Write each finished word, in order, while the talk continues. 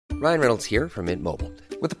Ryan Reynolds here from Mint Mobile.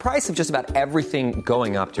 With the price of just about everything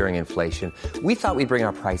going up during inflation, we thought we'd bring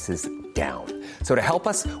our prices down. So to help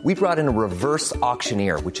us, we brought in a reverse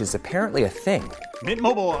auctioneer, which is apparently a thing. Mint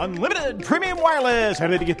Mobile Unlimited Premium Wireless. How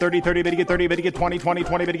to get 30, 30, bit to get 30, bit to get 20, 20,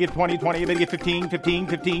 20, bit to get 20, 20, bit to get 15, 15,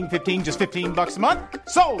 15, 15, just $15 a month?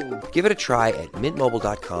 Sold! Give it a try at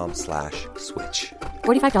mintmobile.com/switch.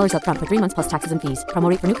 $45 up front for 3 months plus taxes and fees. Promo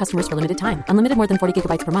rate for new customers for limited time. Unlimited more than 40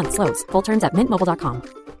 gigabytes per month. Slows full terms at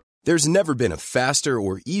mintmobile.com. There's never been a faster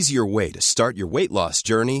or easier way to start your weight loss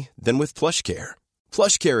journey than with PlushCare.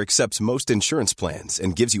 PlushCare accepts most insurance plans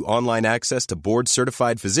and gives you online access to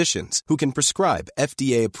board-certified physicians who can prescribe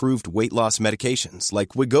FDA-approved weight loss medications like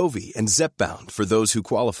Wegovy and Zepbound for those who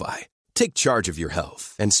qualify. Take charge of your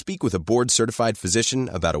health and speak with a board-certified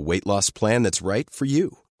physician about a weight loss plan that's right for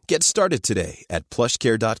you. Get started today at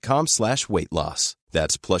plushcare.com/weight loss.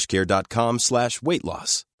 That's plushcare.com/weight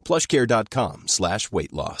loss.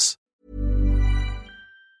 plushcare.com/weight loss.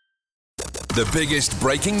 The biggest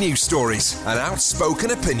breaking news stories and outspoken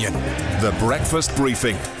opinion. The Breakfast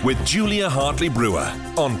Briefing with Julia Hartley-Brewer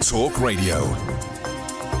on Talk Radio.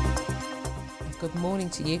 Good morning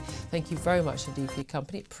to you. Thank you very much indeed for your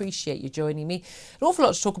company. Appreciate you joining me. An awful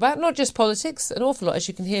lot to talk about, not just politics, an awful lot, as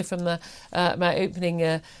you can hear from my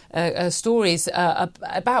opening stories,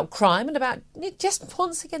 about crime and about just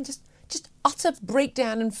once again, just utter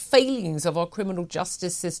breakdown and failings of our criminal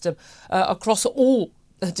justice system across all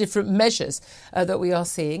different measures that we are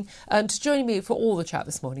seeing. And to join me for all the chat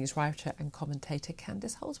this morning is writer and commentator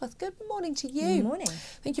Candice Holdsworth. Good morning to you. Good morning.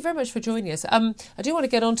 Thank you very much for joining us. I do want to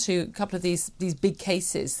get on to a couple of these big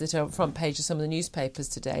cases that are on front page of some of the newspapers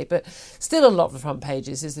today, but still on a lot of the front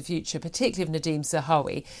pages is the future, particularly of Nadhim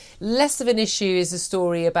Zahawi. Less of an issue is the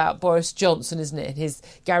story about Boris Johnson, isn't it, and his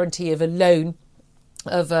guarantee of a loan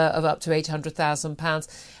of up to £800,000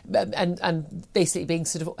 and basically being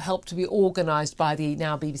sort of helped to be organised by the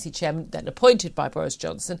now BBC chairman, then appointed by Boris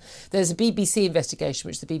Johnson. There's a BBC investigation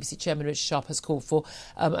which the BBC chairman Richard Sharp has called for,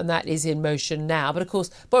 and that is in motion now. But of course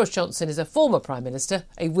Boris Johnson is a former Prime Minister,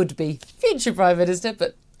 a would-be future Prime Minister,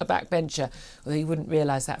 but a backbencher, although you wouldn't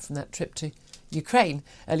realise that from that trip to Ukraine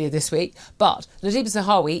earlier this week. But Nadhim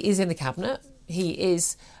Zahawi is in the cabinet. He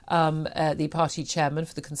is the party chairman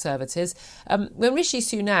for the Conservatives. When Rishi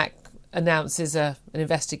Sunak announces an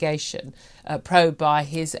investigation probed by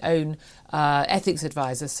his own ethics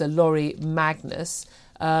advisor, Sir Laurie Magnus,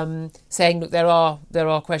 saying, look, there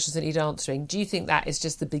are questions that need answering. Do you think that is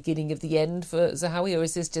just the beginning of the end for Zahawi, or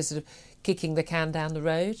is this just sort of kicking the can down the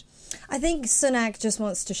road? I think Sunak just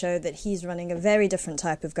wants to show that he's running a very different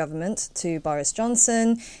type of government to Boris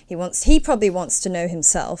Johnson. He probably wants to know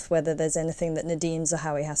himself whether there's anything that Nadhim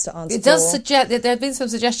Zahawi has to answer for. It does suggest that there have been some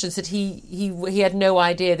suggestions that he had no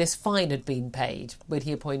idea this fine had been paid when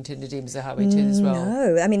he appointed Nadhim Zahawi to this role.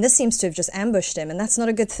 No, I mean, this seems to have just ambushed him, and that's not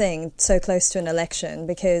a good thing so close to an election,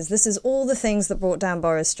 because this is all the things that brought down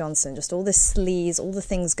Boris Johnson, just all this sleaze, all the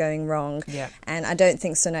things going wrong. Yeah. And I don't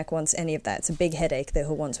think Sunak wants any of that. It's a big headache that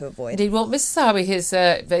he'll want to avoid. Indeed. Well, Mr Zahawi has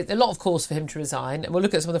a lot of cause for him to resign, and we'll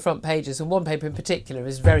look at some of the front pages, and one paper in particular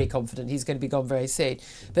is very confident he's going to be gone very soon.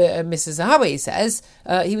 But Mr Zahawi says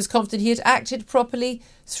he was confident he had acted properly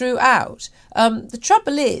throughout. The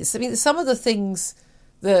trouble is, I mean, some of the things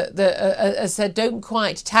that are said don't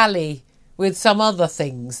quite tally with some other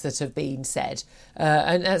things that have been said.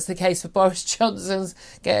 And that's the case for Boris Johnson's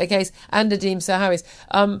case and Nadhim Zahawi's.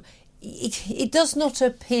 It does not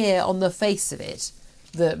appear on the face of it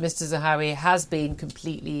that Mr Zahawi has been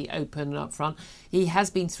completely open and upfront. He has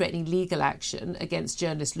been threatening legal action against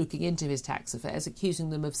journalists looking into his tax affairs, accusing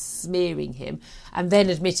them of smearing him, and then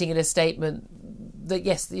admitting in a statement that,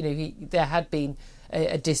 yes, there had been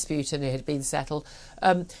a dispute and it had been settled.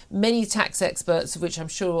 Many tax experts, of which I'm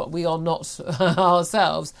sure we are not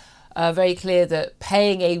ourselves, are very clear that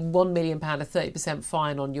paying a £1 million, a 30%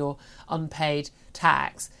 fine on your unpaid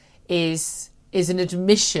tax is an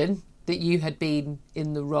admission that you had been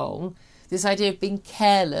in the wrong. This idea of being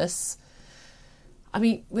careless, I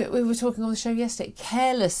mean, we were talking on the show yesterday,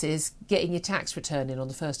 careless is getting your tax return in on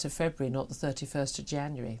the 1st of February, not the 31st of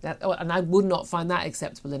January. And I would not find that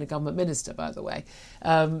acceptable in a government minister, by the way.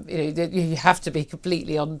 You have to be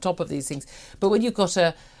completely on top of these things. But when you've got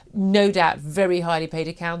a no doubt very highly paid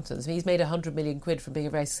accountants. I mean, he's made 100 million quid from being a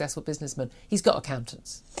very successful businessman. He's got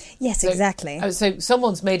accountants. Yes, exactly. So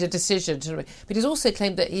someone's made a decision but he's also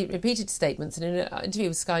claimed that he repeated statements, and in an interview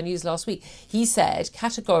with Sky News last week, he said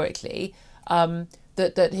categorically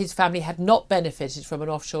that his family had not benefited from an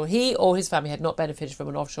offshore. He or his family had not benefited from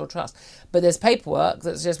an offshore trust. But there's paperwork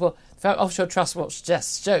that suggests, offshore trust,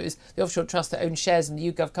 just shows the offshore trust that owned shares in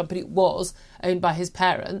the YouGov company was owned by his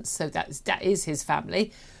parents, so that is his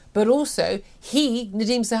family. but also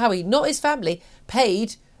Nadeem Zahawi, not his family,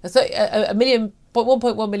 paid a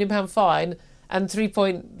 1.1 million pound fine and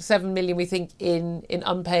 3.7 million, we think, in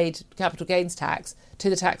unpaid capital gains tax to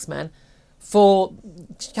the taxman for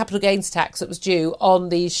capital gains tax that was due on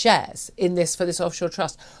these shares for this offshore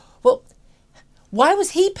trust. Well, why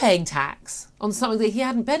was he paying tax on something that he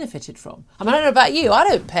hadn't benefited from? I mean, I don't know about you. I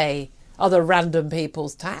don't pay other random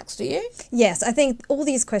people's tax, do you? Yes, I think all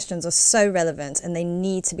these questions are so relevant and they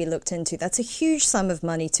need to be looked into. That's a huge sum of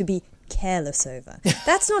money to be careless over.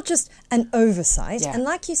 That's not just an oversight. Yeah. And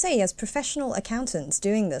like you say, he has professional accountants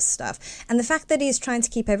doing this stuff. And the fact that he's trying to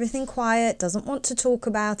keep everything quiet, doesn't want to talk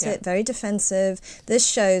about it, very defensive, this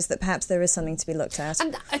shows that perhaps there is something to be looked at.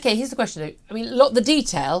 And, okay, here's the question, though. I mean, a lot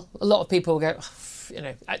of people will go, you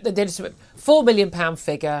know, they just £4 million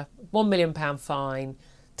figure, £1 million fine,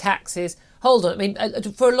 taxes. Hold on. I mean,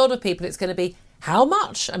 for a lot of people, it's going to be how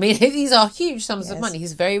much? I mean, these are huge sums of money.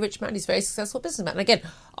 He's a very rich man. He's a very successful businessman. And again,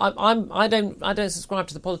 I don't subscribe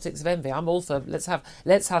to the politics of envy. I'm all for let's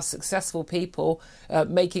have successful people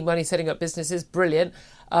making money, setting up businesses. Brilliant.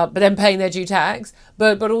 But then paying their due tax.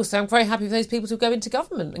 But also, I'm very happy for those people to go into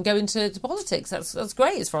government and go into politics. That's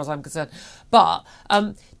great as far as I'm concerned. But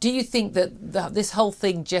do you think that this whole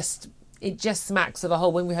thing just smacks of a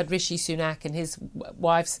whole, when we had Rishi Sunak and his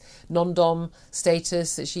wife's non-dom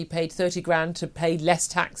status, that she paid 30 grand to pay less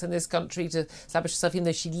tax in this country to establish herself, even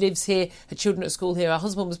though she lives here, her children at school here, her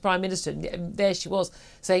husband was Prime Minister, and there she was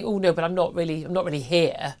saying, oh no, but I'm not really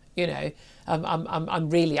here, you know.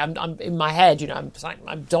 I'm in my head, you know,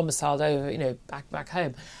 I'm domiciled over, you know, back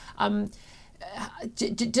home.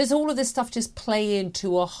 Does all of this stuff just play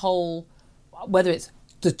into a whole, whether it's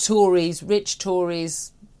the Tories, rich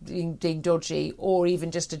Tories, being dodgy, or even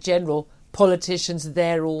just a general politicians,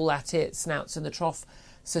 they're all at it, snouts in the trough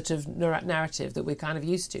sort of narrative that we're kind of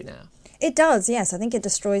used to now? It does, yes. I think it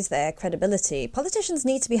destroys their credibility. Politicians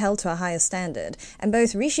need to be held to a higher standard. And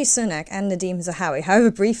both Rishi Sunak and Nadeem Zahawi,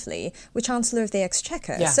 however briefly, were Chancellor of the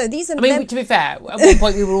Exchequer. Yeah. So these are... I mean, to be fair, at one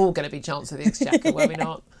point we were all going to be Chancellor of the Exchequer, were we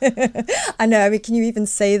not? I know. I mean, can you even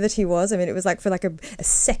say that he was? I mean, it was like for like a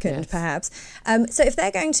second, yes, perhaps. So if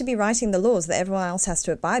they're going to be writing the laws that everyone else has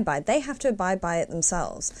to abide by, they have to abide by it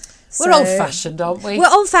themselves. We're old-fashioned, aren't we? We're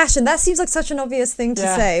old-fashioned. That seems like such an obvious thing to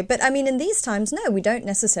say. But, I mean, in these times, no, we don't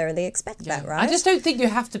necessarily expect that, right? I just don't think you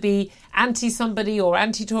have to be anti-somebody or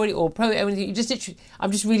anti-Tory or pro-anything.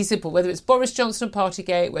 I'm just really simple. Whether it's Boris Johnson and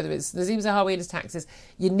Partygate, whether it's Nadeem Zahawi and his taxes,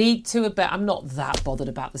 you need to I'm not that bothered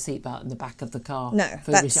about the seatbelt in the back of the car. No,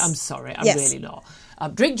 I'm sorry. I'm really not.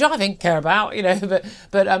 Drink driving, care about, you know,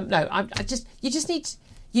 but no, you just need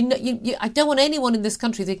to, I don't want anyone in this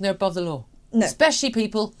country thinking they're above the law. No. Especially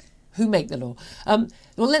people who make the law. Well,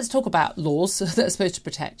 let's talk about laws that are supposed to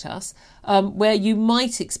protect us, where you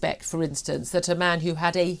might expect, for instance, that a man who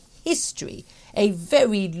had a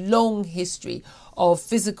very long history of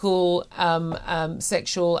physical,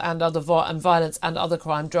 sexual and other violence and other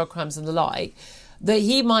crime, drug crimes and the like, that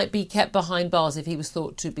he might be kept behind bars if he was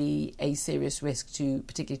thought to be a serious risk,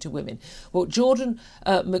 particularly to women. Well, Jordan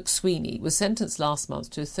McSweeney was sentenced last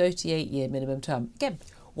month to a 38-year minimum term. Again,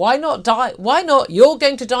 why not die? Why not? You're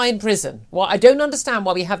going to die in prison. Well, I don't understand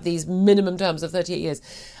why we have these minimum terms of 38 years.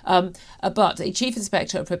 But a Chief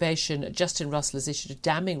Inspector of Probation, Justin Russell, has issued a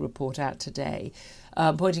damning report out today,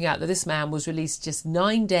 pointing out that this man was released just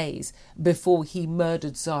 9 days before he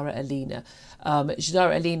murdered Zara Alina.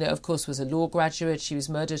 Zara Alina, of course, was a law graduate. She was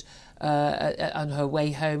murdered on her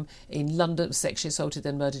way home in London, was sexually assaulted,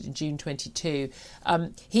 then murdered in June 22.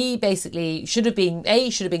 He basically should have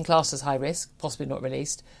been classed as high risk, possibly not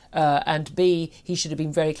released, and B, he should have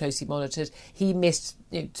been very closely monitored. He missed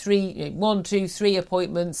 3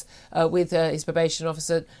 appointments with his probation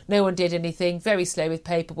officer. No one did anything. Very slow with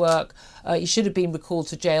paperwork. He should have been recalled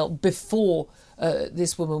to jail before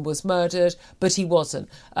this woman was murdered, but he wasn't.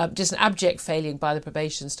 Just an abject failing by the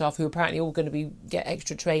probation staff, who apparently all going to get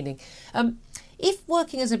extra training. If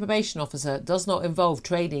working as a probation officer does not involve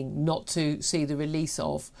training not to see the release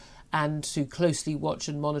of and to closely watch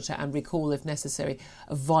and monitor and recall, if necessary,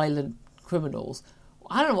 violent criminals,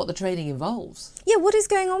 I don't know what the training involves. Yeah, what is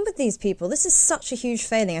going on with these people? This is such a huge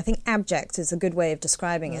failing. I think abject is a good way of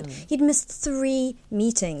describing it. He'd missed 3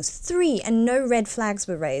 meetings, and no red flags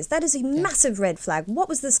were raised. That is a massive red flag. What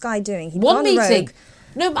was this guy doing? He'd One gone meeting. rogue.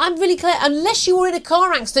 No, I'm really clear. Unless you were in a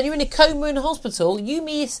car accident, you're in a coma in a hospital, you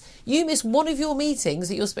miss one of your meetings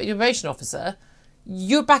that you're your probation officer,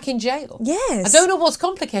 you're back in jail. Yes. I don't know what's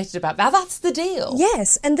complicated about that. That's the deal.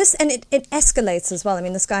 Yes, and it escalates as well. I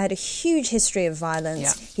mean, this guy had a huge history of violence.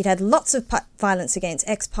 Yeah. He'd had lots of violence against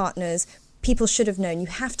ex-partners, people should have known. You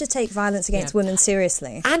have to take violence against women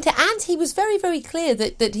seriously. And he was very, very clear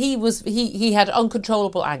that he had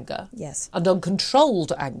uncontrollable anger. Yes. And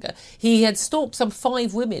uncontrolled anger. He had stalked some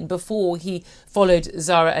 5 women before he followed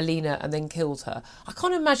Zara Alina and then killed her. I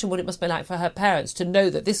can't imagine what it must be like for her parents to know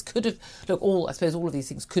that this could have... Look, I suppose all of these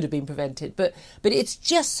things could have been prevented, but it's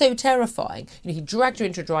just so terrifying. He dragged her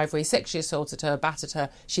into a driveway, sexually assaulted her, battered her.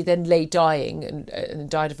 She then lay dying and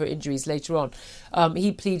died of her injuries later on.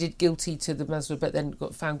 He pleaded guilty to the manslaughter, but then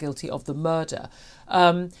got found guilty of the murder.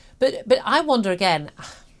 But I wonder again,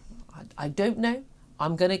 I don't know.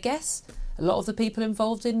 I'm going to guess a lot of the people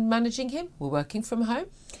involved in managing him were working from home.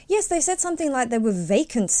 Yes, they said something like there were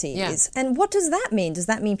vacancies. Yeah. And what does that mean? Does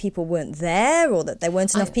that mean people weren't there, or that there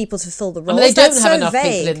weren't enough people to fill the roles? I mean, they don't have enough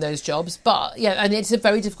people in those jobs, but and it's a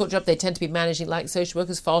very difficult job. They tend to be managing, like social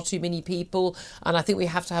workers, far too many people, and I think we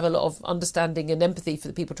have to have a lot of understanding and empathy for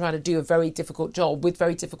the people trying to do a very difficult job with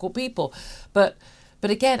very difficult people. But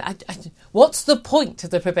again, what's the point of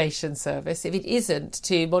the probation service if it isn't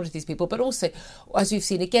to monitor these people? But also, as we've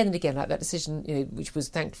seen again and again, like that decision, which was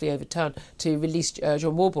thankfully overturned to release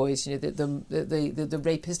John Warboys, the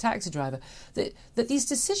rapist taxi driver, that these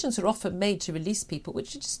decisions are often made to release people,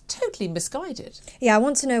 which are just totally misguided. Yeah, I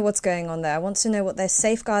want to know what's going on there. I want to know what their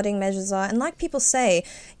safeguarding measures are. And like people say,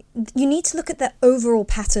 you need to look at the overall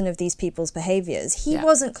pattern of these people's behaviours. He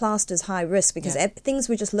wasn't classed as high risk because things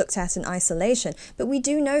were just looked at in isolation. But we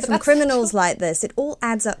do know from criminals like this, it all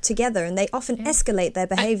adds up together and they often escalate their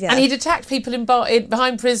behaviour. And he'd attacked people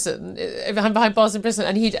behind bars in prison,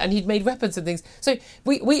 and he'd made weapons and things. So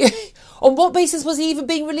we on what basis was he even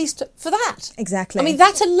being released for that? Exactly. I mean,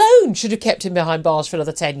 that alone should have kept him behind bars for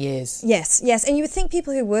another 10 years. Yes. And you would think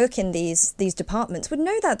people who work in these departments would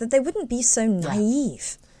know that they wouldn't be so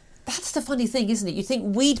naive. That's the funny thing, isn't it? You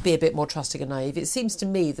think we'd be a bit more trusting and naive. It seems to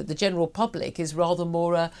me that the general public is rather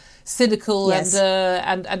more cynical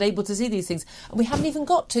and able to see these things. And we haven't even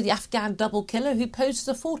got to the Afghan double killer who posed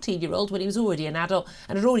as a 14-year-old when he was already an adult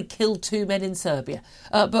and had already killed 2 men in Serbia.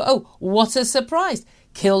 But what a surprise.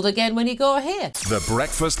 Killed again when he got here. The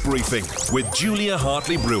Breakfast Briefing with Julia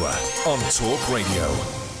Hartley-Brewer on Talk Radio.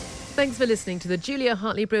 Thanks for listening to the Julia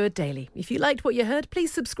Hartley-Brewer Daily. If you liked what you heard,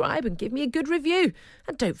 please subscribe and give me a good review.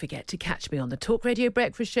 And don't forget to catch me on the Talk Radio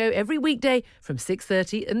Breakfast Show every weekday from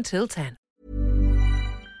 6:30 until 10.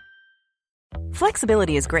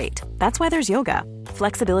 Flexibility is great. That's why there's yoga.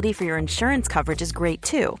 Flexibility for your insurance coverage is great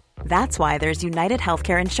too. That's why there's United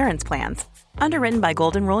Healthcare Insurance Plans. Underwritten by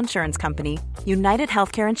Golden Rule Insurance Company, United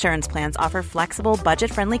Healthcare Insurance Plans offer flexible,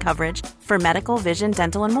 budget-friendly coverage for medical, vision,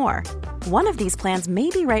 dental, and more. One of these plans may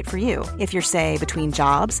be right for you if you're, say, between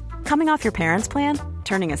jobs, coming off your parents' plan,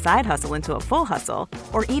 turning a side hustle into a full hustle,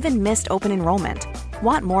 or even missed open enrollment.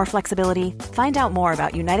 Want more flexibility? Find out more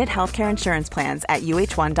about United Healthcare Insurance Plans at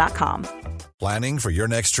uh1.com. Planning for your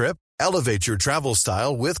next trip? Elevate your travel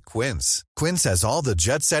style with Quince. Quince has all the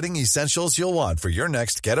jet-setting essentials you'll want for your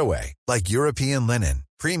next getaway, like European linen,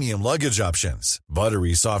 premium luggage options,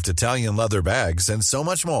 buttery soft Italian leather bags, and so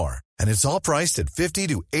much more. And it's all priced at 50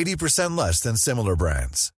 to 80% less than similar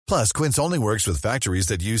brands. Plus, Quince only works with factories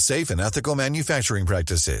that use safe and ethical manufacturing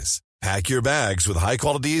practices. Pack your bags with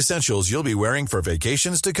high-quality essentials you'll be wearing for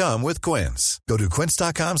vacations to come with Quince. Go to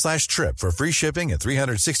quince.com/trip for free shipping and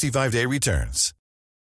 365-day returns.